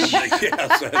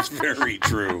 Yes, that's very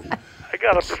true. I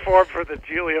got to perform for the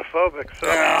Geliophobic, so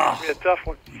it's gonna be a tough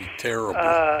one. Terrible.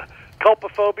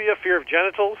 Culpophobia, fear of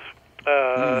genitals.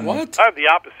 What? I'm the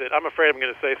opposite. I'm afraid I'm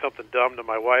going to say something dumb to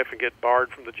my wife and get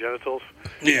barred from the genitals.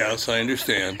 Yes, I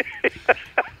understand.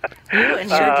 You and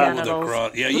your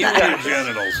genitals. Yeah, you and your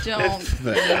genitals.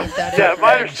 Yeah,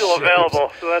 mine are still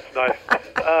available, so that's nice.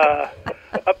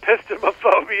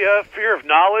 Epistemophoobia, fear of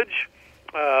knowledge,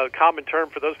 common term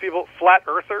for those people. Flat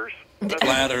earthers.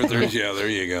 Flat earthers, yeah, there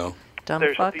you go.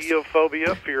 There's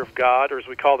theophobia, fear of God, or as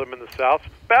we call them in the South,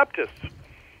 Baptists.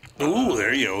 Ooh,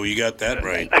 there you go. You got that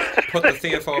right. Put the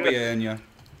theophobia in you.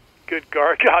 Good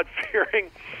God-fearing.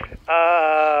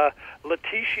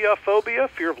 Letitiaphobia,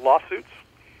 fear of lawsuits.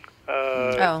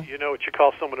 You know what you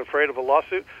call someone afraid of a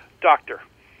lawsuit? Doctor.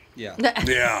 Yeah.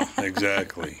 Yeah,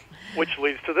 exactly. Which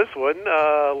leads to this one,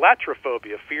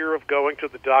 latrophobia, fear of going to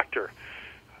the doctor.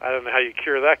 I don't know how you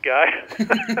cure that guy.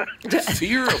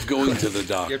 Fear of going to the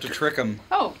doctor. You have to trick him.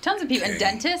 Oh, tons of people. And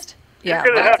dentist? You're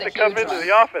going to have to come into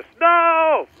the office.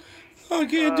 No! I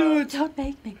can't do it. Don't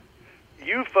make me.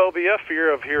 Euphobia,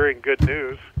 fear of hearing good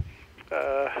news.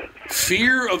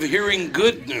 Fear of hearing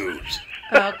good news.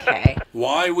 Okay.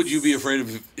 Why would you be afraid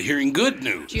of hearing good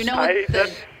news? Do you know what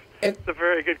that's a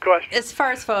very good question. As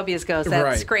far as phobias goes, that's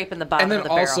Right. scraping the bottom And then of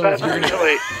the also, barrel. if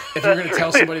you're going to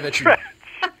tell somebody that you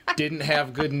didn't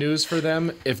have good news for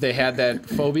them, if they had that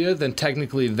phobia, then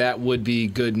technically that would be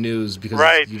good news because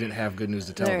you didn't have good news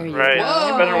to tell them. Right.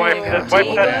 You better wipe that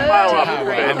smile off your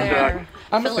face, Doug.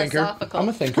 I'm a thinker. I'm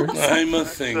a thinker. I'm a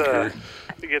thinker.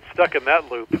 You get stuck in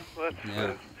that loop.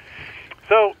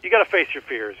 So you got to face your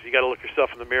fears. You got to look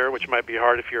yourself in the mirror, which might be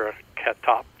hard if you're a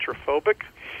catoptrophobic.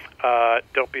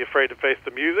 Don't be afraid to face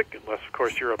the music, unless, of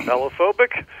course, you're a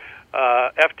bellophobic.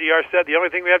 FDR said the only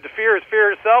thing we have to fear is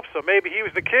fear itself, so maybe he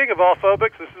was the king of all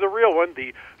phobics. This is a real one.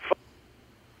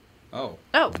 Well.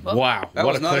 Wow. That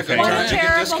what was a not a good cliffhanger. time to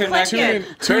get disconnected.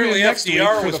 Apparently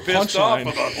FDR was pissed off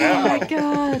about that. Oh, my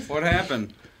God. What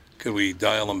happened? Could we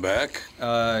dial him back? We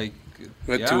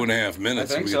had 2.5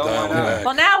 minutes. I think we so. could dial him back.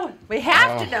 Well, now we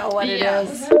have to know what it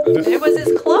is. It was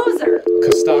his closer.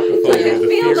 Costocophobia, the feel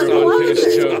fear the of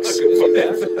unfinished jokes.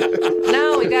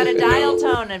 No, we got a dial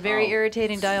tone, a very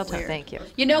irritating dial tone. Thank you.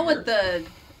 You know what the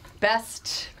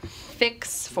best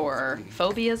fix for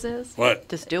phobias is? What?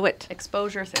 Just do it.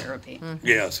 Exposure therapy.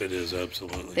 Yes, it is,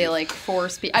 absolutely. They like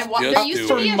force people. Just There used to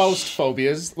For be a most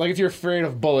phobias, like if you're afraid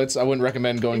of bullets, I wouldn't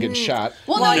recommend going and getting shot.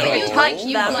 Well, No, you touch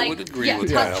I them, would agree yeah,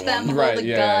 with touch that them, one. hold Right, a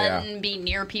yeah, gun, be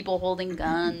near people holding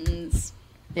guns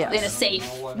in a Yes.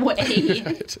 safe way.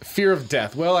 Fear of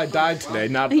death. Well, I died today.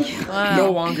 Not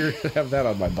no longer have that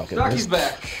on my bucket Rocky's list.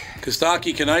 back.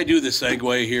 Kostaki, can I do the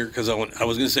segue here? Because I was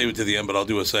going to save it to the end, but I'll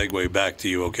do a segue back to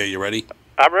you. Okay, you ready?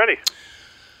 I'm ready.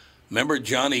 Remember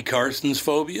Johnny Carson's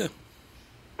phobia?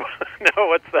 No,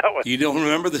 what's that one? You don't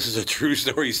remember? This is a true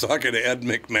story. He's talking to Ed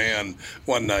McMahon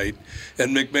one night,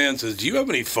 and McMahon says, "Do you have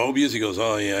any phobias?" He goes,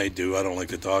 "Oh, yeah, I do. I don't like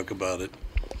to talk about it."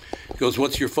 He goes,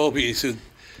 "What's your phobia?" He said,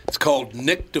 "It's called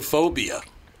nyctophobia."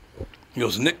 He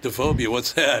goes, "Nyctophobia,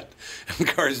 what's that?" And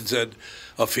Carson said,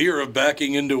 "A fear of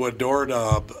backing into a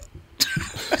doorknob."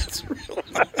 That's real.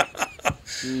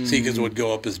 Seekers would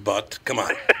go up his butt. Come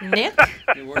on. Nick?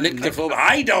 Nyctophobia.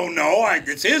 I don't know.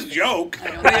 It's his joke.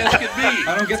 What ask it me?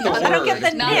 I don't get the word. I don't get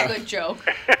the Not Nick. a good joke.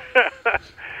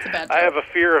 It's a bad joke. I have a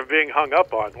fear of being hung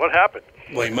up on. What happened?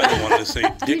 Well, he might have wanted to say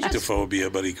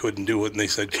dictophobia, but he couldn't do it, and they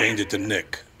said change it to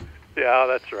Nick. Yeah,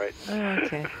 that's right.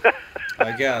 Okay.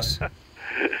 I guess.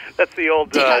 That's the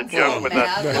old That's joke so with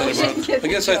bad. that. I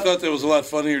guess I thought that was a lot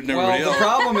funnier than everybody Well, the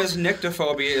else. problem is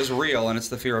nyctophobia is real, and it's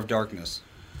the fear of darkness.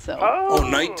 So, Oh,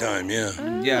 nighttime, yeah.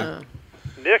 Yeah.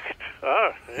 Nicht.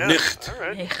 Oh, yeah. Nicht. All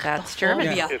right. That's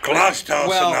German. Yeah. Glashaus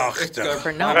Well, Nacht.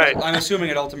 For no. Right. I'm assuming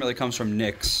it ultimately comes from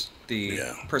Nyx, the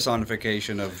Yeah.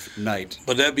 personification of night.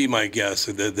 But that'd be my guess,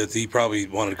 that he probably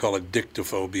wanted to call it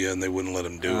dictophobia, and they wouldn't let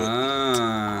him do it.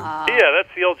 Ah. Yeah,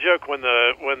 that's the old joke when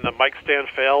the mic stand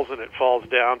fails and it falls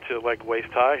down to like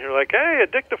waist high. You're like, hey, a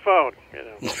dictaphone. You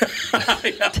know.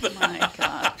 my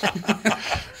God.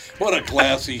 What a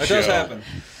classy That show. does happen.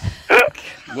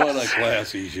 What a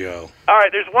classy show. All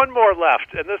right, there's one more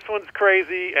left, and this one's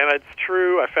crazy, and it's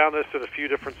true. I found this in a few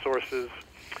different sources.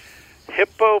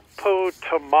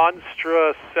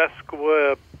 Hippopotamonstra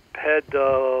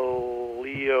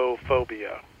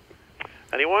sesquipedaliophobia.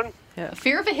 Anyone?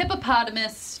 Fear of a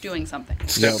hippopotamus doing something.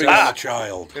 Stepping on a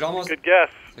child. It almost. Good guess.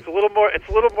 It's a little more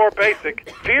basic.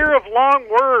 Fear of long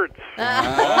words.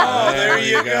 Oh, there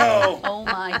you go. Oh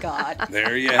my God.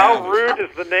 There you How have it. rude is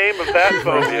the name of that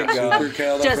phobia?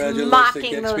 Just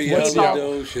mocking those people.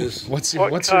 What's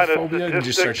What your kind of phobia? And you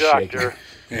just start statistic, shaking. doctor?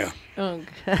 Yeah.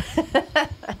 Okay.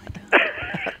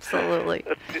 Absolutely.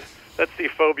 That's the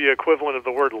phobia equivalent of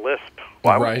the word lisp.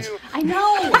 Why would Right. you? I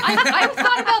know. I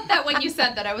thought about that when you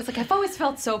said that. I was like, I've always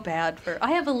felt so bad for.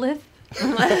 I have a lisp.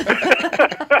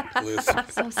 Listen.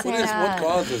 So What sad.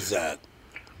 causes that?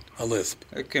 A lisp.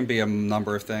 It can be a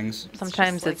number of things.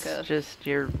 Sometimes just like it's just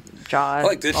your jaw I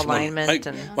like this alignment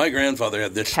one. and My grandfather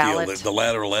had this palate. steel, the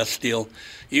lateral S steel.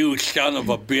 You son of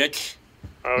a bitch.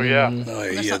 Oh, yeah. Oh,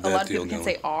 he There's had a lot that of people deal can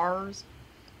going. say R's.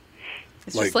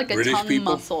 It's Like just like a British tongue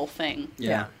people? muscle thing.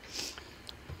 Yeah.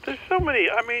 There's so many.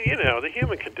 I mean, the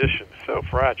human condition is so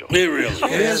fragile. It really is.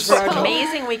 It is It's fragile.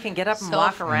 amazing we can get up and So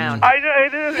walk around. I know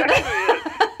it is. Actually, it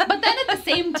is. But then at the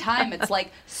same time, it's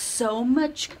like so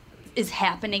much is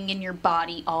happening in your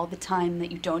body all the time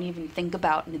that you don't even think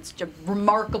about, and it's a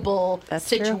remarkable That's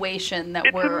true. situation that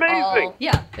It's we're amazing. all.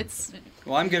 Yeah, it's.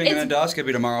 Well, I'm getting an It's-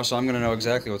 endoscopy tomorrow, so I'm going to know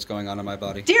exactly what's going on in my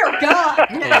body. Dear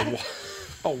God,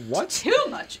 Oh, what? too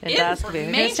much Endoscopy. We're going to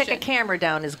information. stick a camera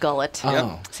down his gullet.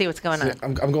 Oh. See what's going See,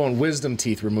 on. I'm going wisdom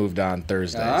teeth removed on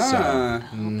Thursday. Ah.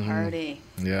 Party.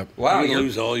 So, yep. Wow, You're you're, gonna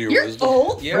lose all your You're wisdom.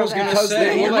 old yeah, I for was going that. to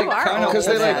say, you you're are like kind of old. Because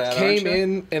they old for that, came aren't you?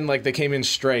 in and they came in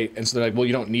straight, and so they're like, well,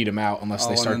 you don't need them out unless Oh,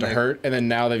 they and start then to they- hurt. And then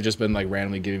now they've just been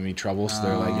randomly giving me trouble, so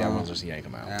they're like, yeah, we'll just yank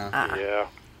them out. Yeah. Yeah.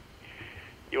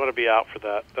 You want to be out for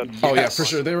that. That's Oh yeah, for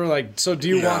sure. They were like, so do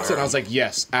you want it? And I was like,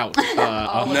 yes, out,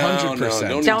 100%.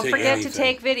 don't Don't take forget anything. to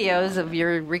take videos of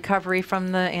your recovery from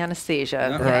the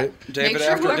anesthesia. Right. David Make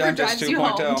sure after whoever dentist drives you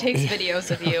home 2.0. takes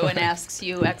videos of you and asks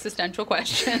you existential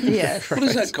questions. Yes. What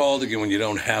is that called again when you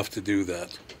don't have to do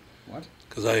that? What?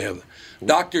 Because I have.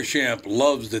 Dr. Champ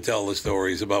loves to tell the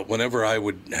stories about whenever I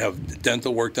would have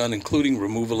dental work done, including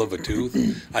removal of a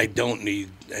tooth, I don't need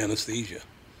anesthesia.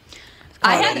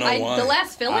 I don't know why. the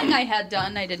last filling I had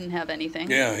done, I didn't have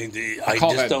anything. Yeah, I call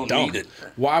just that don't dumb. need it.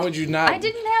 Why would you not? I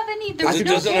didn't have any. There was It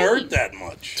no doesn't pain. hurt that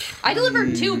much. I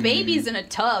delivered 2 babies in a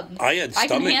tub. I had I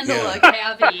can stomach- handle yeah. a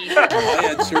cavity. I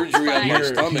had surgery on my Fine.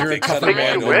 stomach. you're They a cut tough it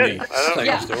man, wide don't open. you? Second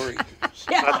Yeah. story.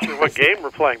 not sure what game we're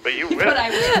playing, but you win. But I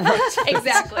will.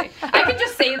 Exactly. I can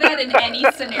just say that in any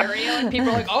scenario, and people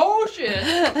are like, "Oh shit!"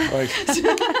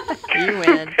 You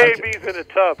win. Babies in a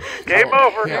tub. Game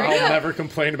over. Yeah, I'll never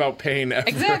complain about pain ever.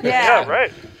 Exactly. Yeah,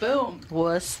 right. Boom.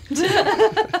 Wuss.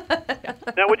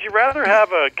 Now, would you rather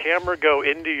have a camera go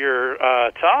into your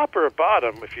top or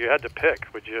bottom if you had to pick?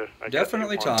 Would you? I guess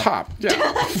Definitely you'd want- Top. Yeah. You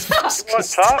want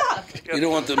top? You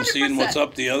don't want them seeing what's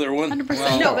up the other one?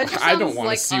 100%. No, that just I don't sounds want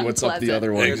like to see what's up the unpleasant.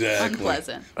 other one. Exactly.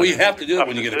 Unpleasant. Well, you have to do it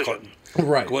when you get a cut.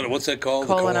 Right. What's that called?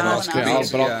 Colonoscopy. Yeah,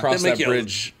 but I'll Yeah. cross They make that you-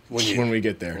 bridge when we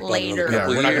get there. Later. Yeah,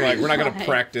 we're not gonna Years. we're not gonna Right.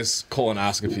 practice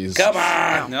colonoscopies. Come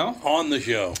on. No? On the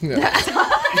show. Yeah.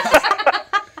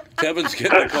 Kevin's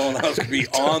getting a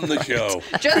colonoscopy on the show.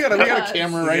 Just we got a because.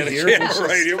 camera We right got a here. camera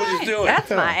right here. We'll just do it. That's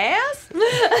my ass.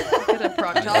 Get a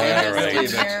proctologist right.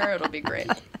 in there. It'll be great.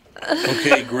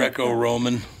 Okay,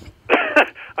 Greco-Roman.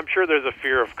 I'm sure there's a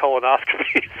fear of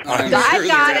colonoscopies. I'm I sure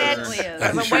got there it. is.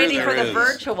 I'm sure waiting for there the is.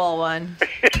 virtual one.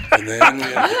 And then we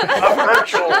have, A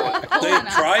virtual one. they've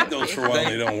tried those for a while.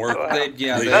 They don't work. That's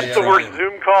the worst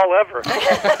Zoom call ever.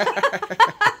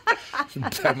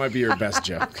 That might be your best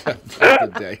joke of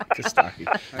the day, Kostaki.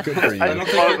 Good for you. I don't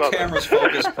think your camera's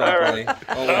focused properly. Oh,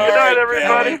 All wait. Good night, right,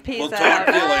 everybody. Pam. We'll talk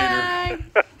to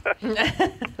you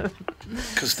later.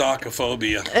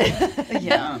 Costocophobia.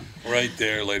 Yeah. Right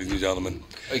there, ladies and gentlemen.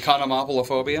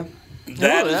 Economopilophobia? That Ooh, is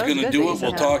that was going to good do that it. you We'll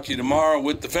said talk to you tomorrow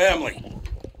with the family.